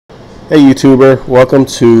Hey YouTuber, welcome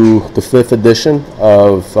to the 5th edition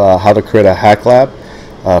of how to create a hack lab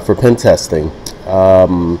for pen testing.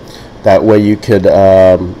 That way you could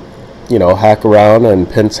hack around and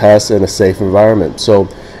pen test in a safe environment. So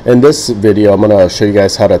in this video I'm going to show you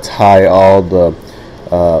guys how to tie all the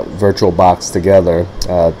VirtualBox together.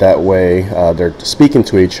 That way they're speaking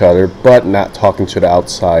to each other but not talking to the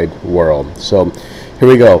outside world. So here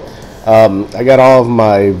we go. I got all of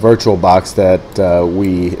my VirtualBox that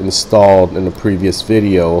we installed in the previous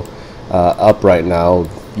video up right now.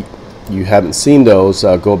 You haven't seen those,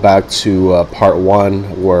 go back to part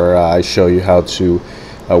 1 where I show you how to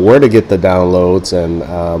where to get the downloads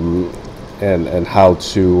and how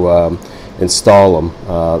to install them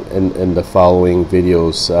in the following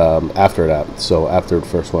videos after that, so after the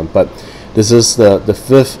first one. But this is the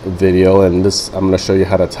 5th video, and I'm going to show you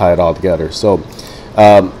how to tie it all together. So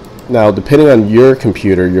now, depending on your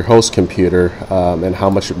computer, your host computer, and how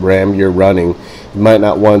much RAM you're running, you might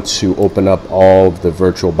not want to open up all of the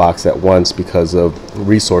VirtualBox at once because of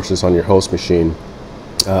resources on your host machine.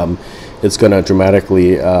 It's going to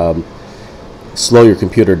dramatically slow your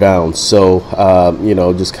computer down. So,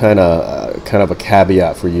 just kind of a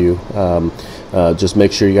caveat for you. Just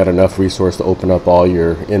make sure you got enough resource to open up all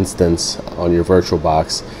your instance on your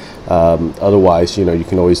VirtualBox. Otherwise, you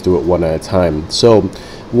can always do it one at a time. So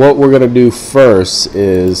what we're going to do first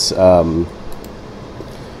is go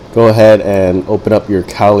ahead and open up your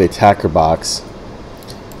Kali attacker box,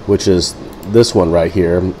 which is this one right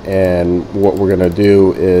here. And what we're going to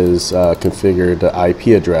do is configure the IP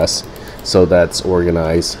address so that's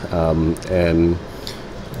organized, and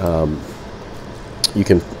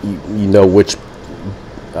you know which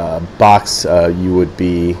box you would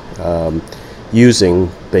be using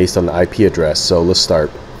based on the IP address. So let's start.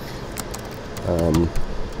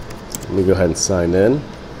 Let me go ahead and sign in.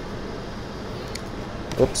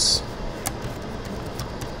 Oops.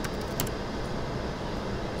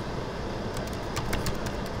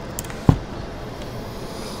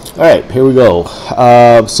 Alright, here we go.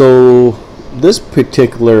 So this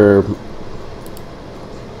particular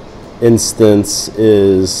instance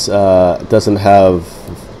is doesn't have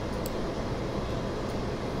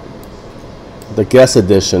the guest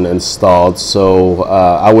edition installed, so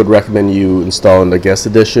I would recommend you installing the guest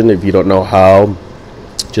edition. If you don't know how,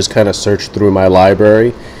 just kind of search through my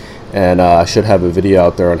library, and I should have a video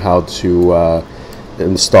out there on how to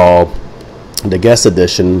install the guest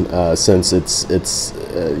edition, since it's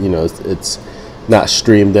not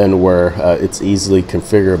streamed in where it's easily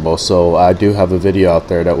configurable. So I do have a video out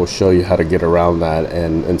there that will show you how to get around that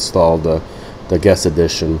and install the guest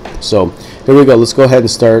edition. So there we go. Let's go ahead and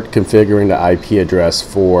start configuring the IP address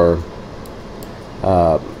for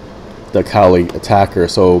the Kali attacker.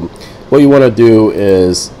 So what you want to do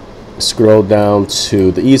is scroll down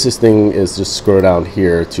to, the easiest thing is just scroll down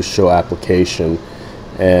here to show application,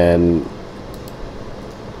 and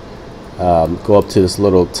go up to this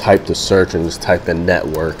little type to search and just type in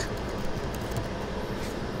network,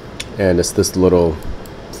 and it's this little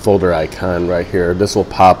folder icon right here. This will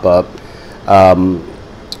pop up.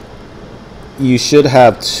 You should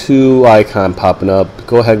have 2 icons popping up.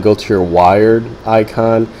 Go ahead and go to your wired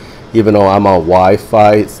icon. Even though I'm on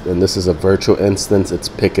Wi-Fi and this is a virtual instance, it's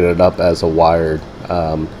picking it up as a wired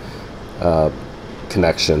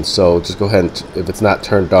connection. So just go ahead and, if it's not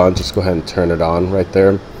turned on, just go ahead and turn it on right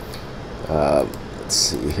there. Let's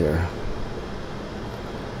see here.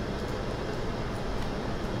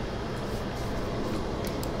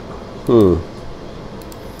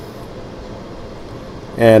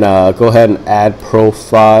 And go ahead and add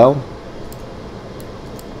profile,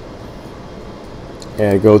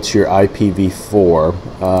 and go to your IPv4.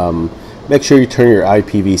 Make sure you turn your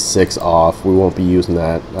IPv6 off. We won't be using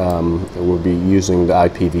that. We'll be using the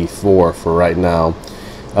IPv4 for right now.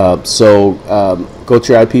 So go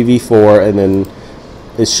to your IPv4, and then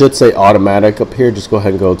it should say automatic up here. Just go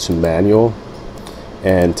ahead and go to manual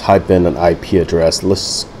and type in an IP address.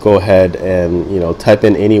 Let's go ahead and type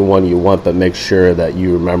in any one you want, but make sure that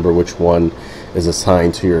you remember which one is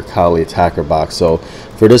assigned to your Kali attacker box. So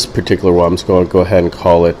for this particular one, I'm just going to go ahead and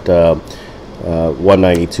call it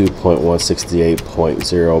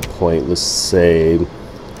 192.168.0. Let's say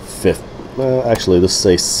 50. Actually, let's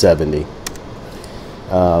say 70.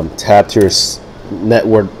 Tap to your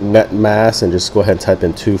network net mask and just go ahead and type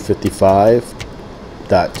in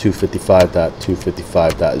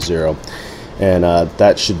 255.255.255.0, and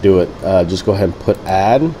that should do it. Just go ahead and put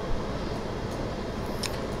add,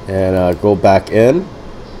 and go back in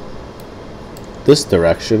this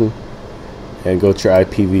direction and go to your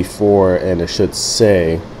IPv4, and it should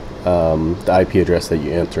say the IP address that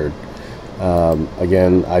you entered.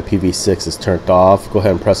 Again, IPv6 is turned off. Go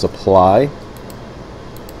ahead and press apply.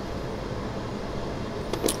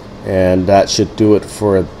 And that should do it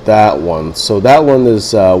for that one. So that one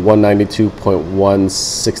is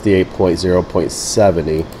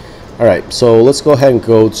 192.168.0.70. Alright, so let's go ahead and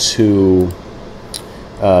go to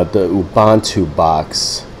the Ubuntu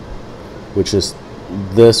box, which is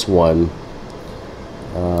this one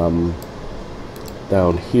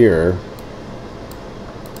down here.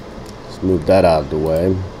 Let's move that out of the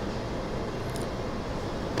way.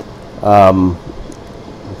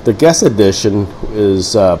 The guest edition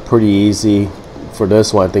is pretty easy. For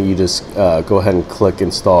this one, I think you just go ahead and click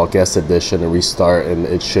install guest edition and restart, and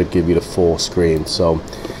it should give you the full screen. So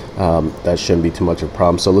that shouldn't be too much of a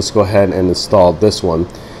problem. So let's go ahead and install this one.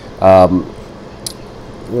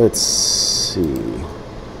 Let's see.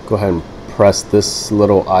 Go ahead and press this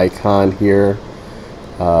little icon here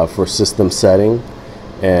for system setting,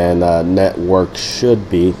 and network should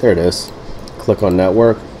be there. It is. Click on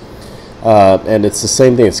network. And it's the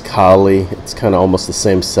same thing as Kali. It's kind of almost the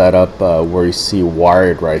same setup where you see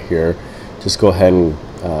wired right here. Just go ahead and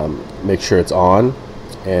make sure it's on,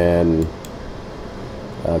 and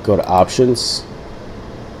go to options.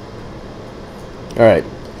 Alright,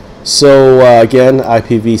 so again,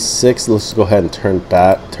 IPv6, let's go ahead and turn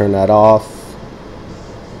that off.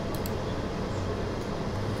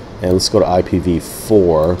 And let's go to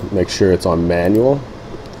IPv4, make sure it's on manual,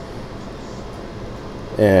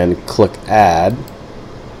 and click add,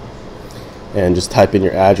 and just type in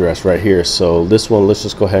your address right here. So this one, let's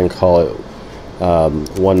just go ahead and call it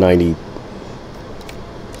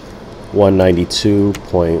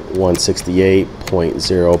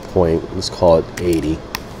 192.168.0. Let's call it 80.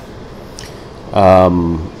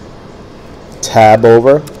 Tab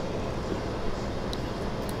over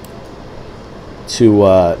to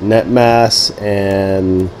netmask,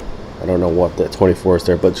 and I don't know what that 24 is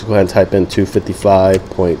there, but just go ahead and type in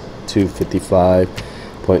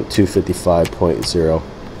 255.255.255.0,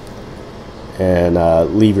 and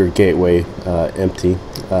leave your gateway empty,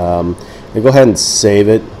 and go ahead and save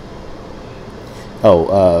it.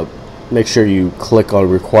 Make sure you click on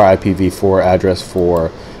require IPv4 address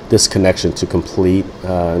for this connection to complete,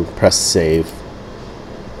 and press save.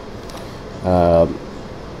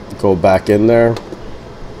 Go back in there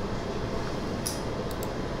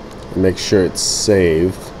and make sure it's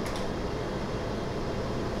saved.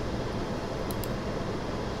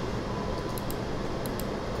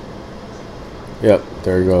 Yep,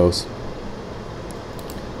 there it goes.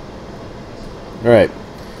 Alright,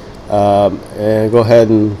 and go ahead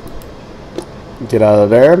and get out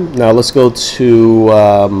of there. Now let's go to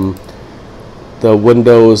the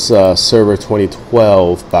Windows Server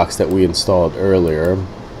 2012 box that we installed earlier,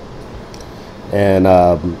 and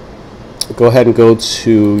go ahead and go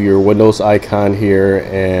to your Windows icon here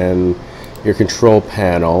and your control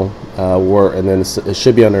panel, and then it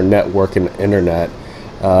should be under network and internet,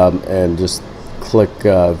 and just click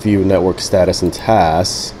view network status and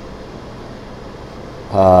tasks,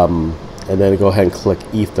 and then go ahead and click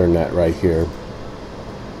Ethernet right here,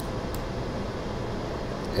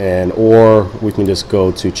 and or we can just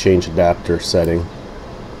go to change adapter setting,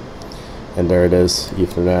 and there it is,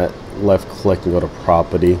 Ethernet. Left click and go to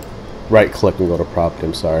property, right click and go to property,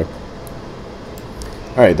 I'm sorry.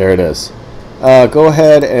 Alright, there it is. Go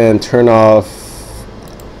ahead and turn off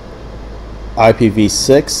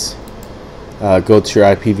IPv6, go to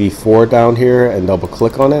your IPv4 down here and double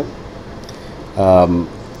click on it.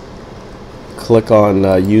 Click on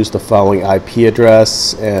use the following IP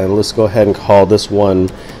address, and let's go ahead and call this one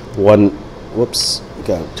whoops,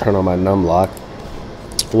 gotta turn on my num lock,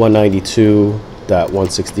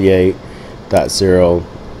 192.168.0,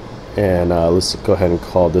 and let's go ahead and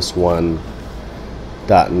call this one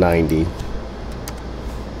 .90.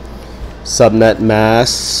 Subnet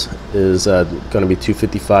mask is going to be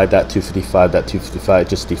 255.255.255. It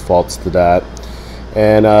just defaults to that,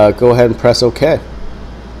 and go ahead and press OK.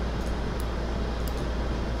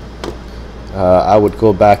 I would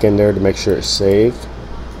go back in there to make sure it's saved.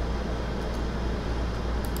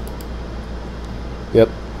 Yep.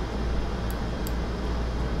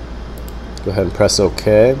 Go ahead and press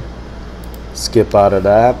OK. Skip out of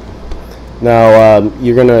that. Now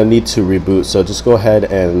you're gonna need to reboot, so just go ahead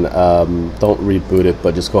and don't reboot it,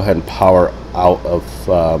 but just go ahead and power out of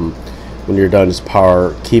when you're done. Just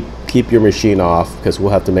keep your machine off, because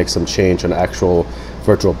we'll have to make some change on the actual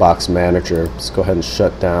VirtualBox manager. Just go ahead and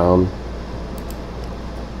shut down.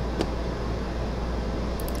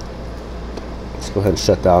 Go ahead and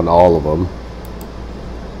shut down all of them.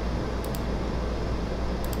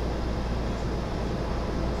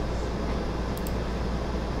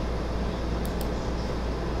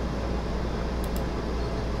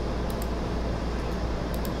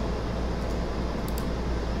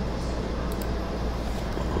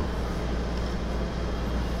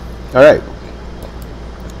 All right,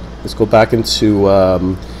 let's go back into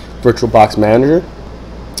VirtualBox Manager.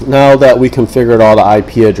 Now that we configured all the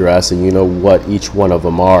IP address and you know what each one of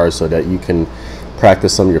them are, so that you can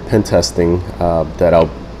practice some of your pen testing that I'll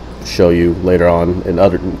show you later on in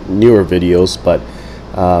other newer videos. But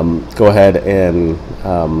go ahead and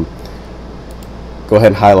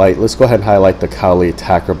highlight. Let's go ahead and highlight the Kali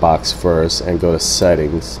attacker box first and go to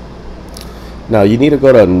settings. Now you need to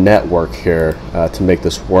go to network here to make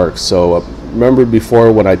this work. So remember before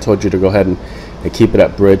when I told you to go ahead and keep it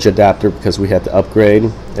at bridge adapter because we had to upgrade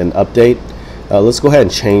and update. Let's go ahead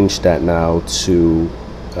and change that now to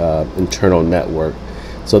internal network.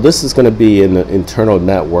 So this is going to be in the internal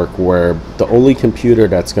network where the only computer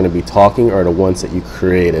that's going to be talking are the ones that you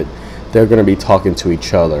created. They're going to be talking to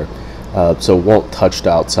each other, so it won't touch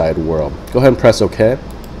the outside world. Go ahead and press OK.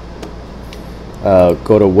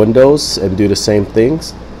 Go to Windows and do the same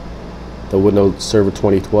things. The Windows Server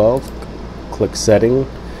 2012. Click Setting.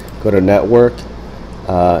 Go to Network.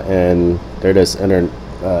 And there it is,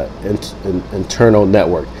 internal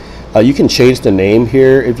network. You can change the name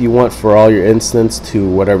here if you want for all your instance to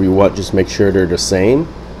whatever you want. Just make sure they're the same.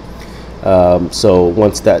 So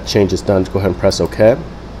once that change is done, go ahead and press OK.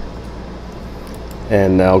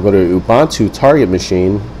 And now go to Ubuntu target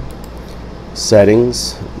machine,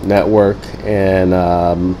 settings, network, and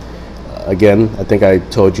again, I think I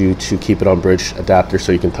told you to keep it on bridge adapter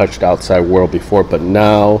so you can touch the outside world before, but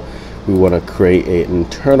now we want to create an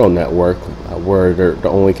internal network where the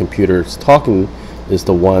only computers talking is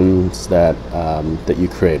the ones that that you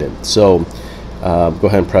created. So go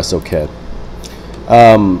ahead and press OK.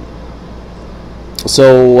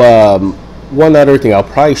 One other thing, I'll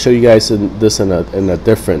probably show you guys this in a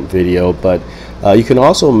different video, but you can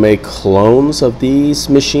also make clones of these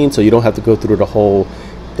machines, so you don't have to go through the whole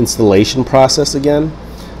installation process again.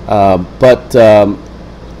 But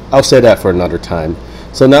I'll say that for another time.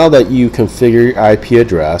 So now that you configure your IP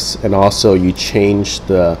address and also you change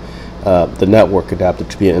the network adapter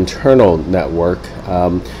to be an internal network,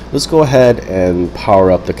 let's go ahead and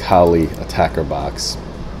power up the Kali attacker box.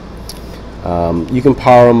 You can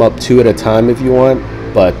power them up 2 at a time if you want,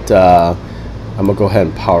 but I'm gonna go ahead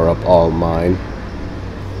and power up all of mine.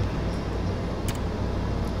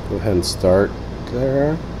 Go ahead and start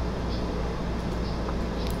there.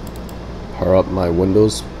 Power up my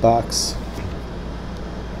Windows box.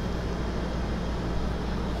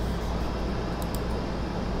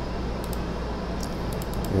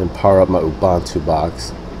 And power up my Ubuntu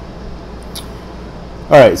box.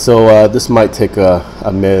 Alright, so this might take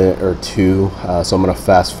a minute or two, so I'm going to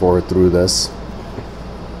fast forward through this.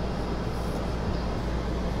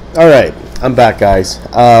 Alright, I'm back, guys.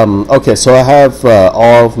 Okay, so I have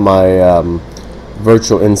all of my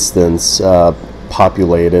virtual instance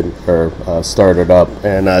populated or started up,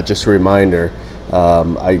 and just a reminder,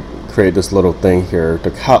 I created this little thing here.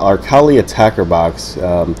 Our Kali attacker box,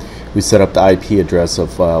 we set up the IP address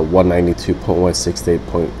of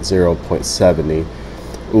 192.168.0.70.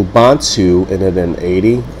 Ubuntu ended in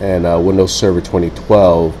 80, and Windows Server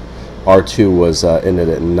 2012 R2 was ended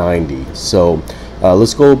at 90. So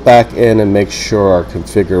let's go back in and make sure our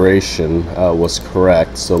configuration was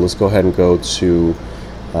correct. So let's go ahead and go to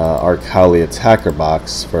our Kali attacker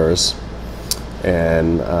box first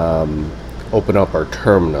and open up our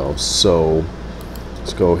terminal. So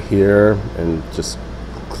let's go here and just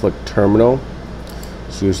click terminal.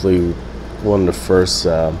 It's usually one of the first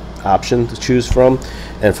option to choose from,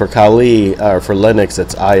 and for Kali or for Linux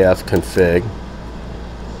it's ifconfig.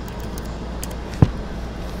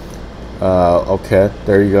 Okay,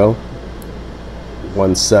 there you go.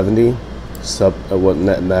 170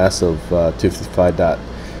 net mass of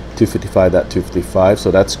 255.255,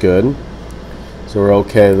 so that's good. So we're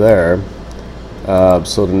okay there.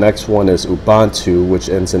 So the next one is Ubuntu, which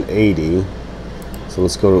ends in 80. So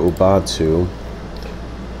let's go to Ubuntu.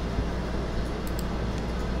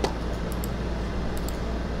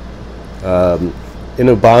 In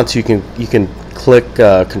Ubuntu, you can click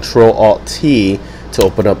Control Alt T to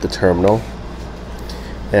open up the terminal,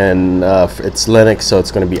 and it's Linux, so it's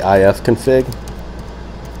going to be ifconfig.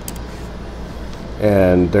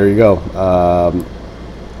 And there you go.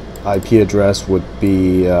 IP address would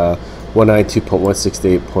be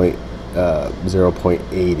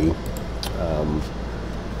 192.168.0.80.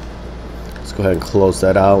 Let's go ahead and close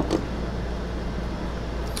that out.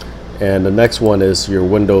 And the next one is your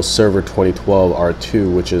Windows Server 2012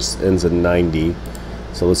 R2, which ends in 90.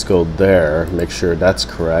 So let's go there, make sure that's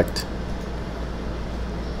correct.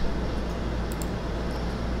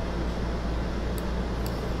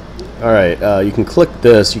 Alright, you can click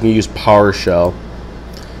this, you can use PowerShell.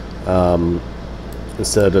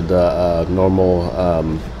 instead of the normal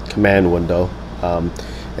command window.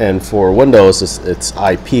 And for Windows, it's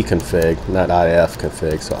IP config, not IF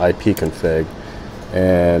config. So IP config,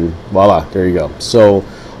 and voila, there you go. So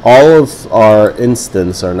all of our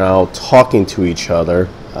instances are now talking to each other.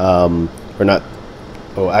 Or not.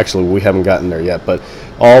 Oh, actually, we haven't gotten there yet. But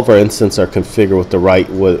all of our instances are configured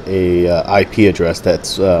with a IP address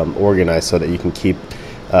that's organized so that you can keep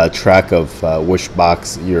track of which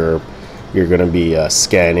box you're going to be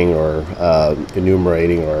scanning or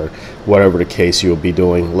enumerating or whatever the case you'll be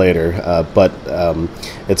doing later, but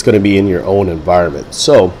it's going to be in your own environment.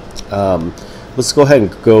 So let's go ahead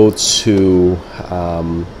and go to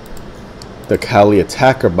the Kali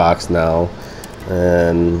attacker box now,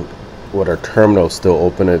 and with our terminal still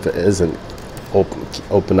open. If it isn't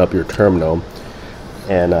open up your terminal,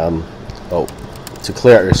 and to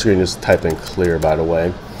clear out your screen, just type in clear, by the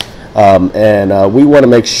way. And we want to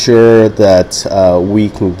make sure that we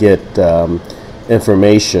can get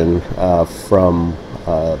information from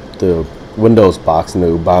the Windows box and the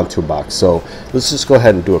Ubuntu box. So let's just go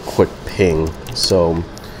ahead and do a quick ping. So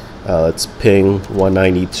let's ping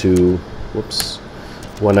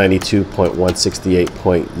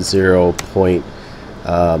 192.168.0.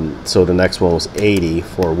 So the next one was 80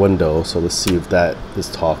 for Windows. So let's see if that is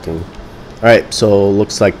talking. All right, so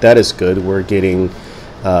looks like that is good. We're getting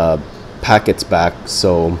packets back,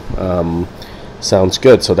 so sounds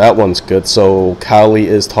good. So that one's good. So Kali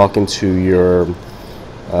is talking to your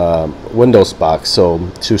Windows box. So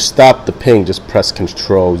to stop the ping, just press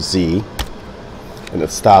Control Z, and it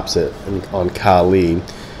stops it on Kali.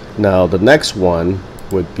 Now the next one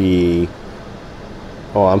would be,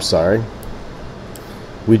 oh, I'm sorry,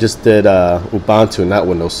 we just did Ubuntu, not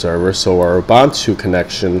Windows Server. So our Ubuntu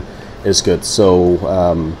connection is good. So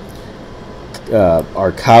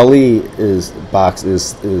our Kali box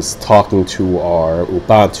is talking to our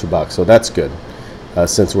Ubuntu box, so that's good,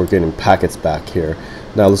 since we're getting packets back here.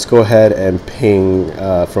 Now let's go ahead and ping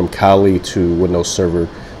from Kali to Windows Server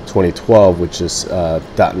 2012, which is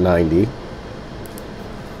 .90.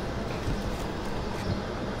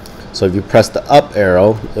 So if you press the up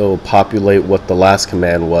arrow, it will populate what the last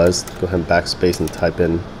command was. Go ahead and backspace and type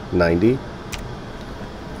in 90.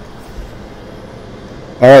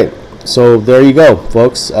 Alright, so there you go,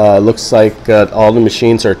 folks. Looks like all the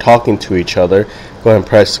machines are talking to each other. Go ahead and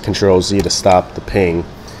press Control Z to stop the ping,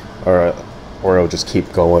 or it'll just keep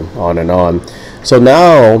going on and on. So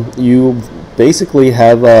now you basically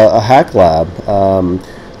have a hack lab,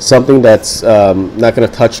 something that's not going to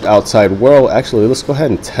touch the outside world. Actually, let's go ahead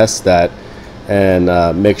and test that and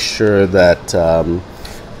make sure that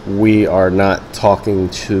we are not talking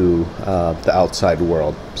to the outside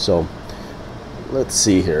world. So let's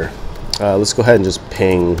see here. Let's go ahead and just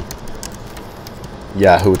ping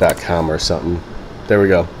yahoo.com or something. There we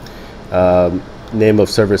go. Name of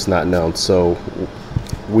service not known, so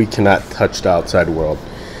we cannot touch the outside world.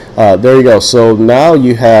 There you go. So now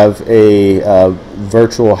you have a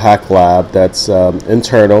virtual hack lab that's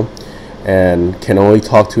internal and can only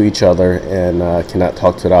talk to each other and cannot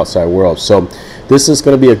talk to the outside world. So this is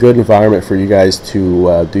going to be a good environment for you guys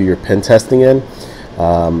to do your pen testing in,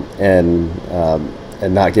 and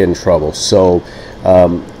not get in trouble. So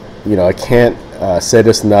you know, I can't say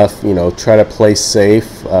this enough. You know, try to play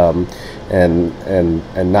safe and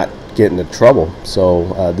not get into trouble.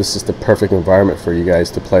 So this is the perfect environment for you guys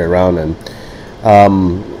to play around in.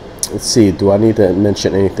 Let's see, do I need to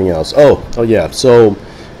mention anything else? Oh yeah, so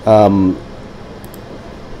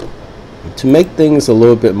to make things a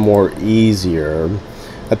little bit more easier,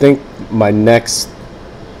 I think my next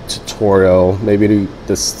tutorial, maybe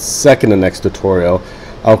the second to next tutorial,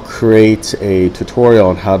 I'll create a tutorial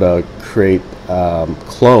on how to create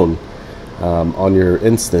clone on your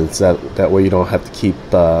instance. That way you don't have to keep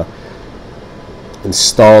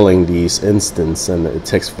installing these instances, and it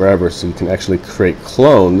takes forever. So you can actually create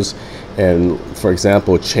clones and, for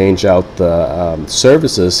example, change out the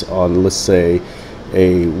services on, let's say,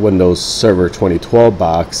 a Windows Server 2012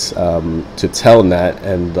 box to Telnet,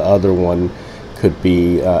 and the other one could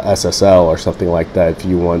be SSL or something like that if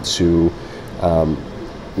you want to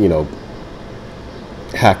you know,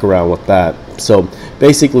 hack around with that. So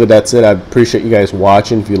basically that's it. I appreciate you guys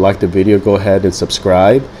watching. If you liked the video, go ahead and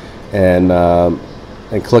subscribe and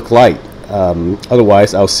click like.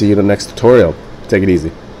 Otherwise, I'll see you in the next tutorial. Take it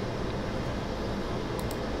easy.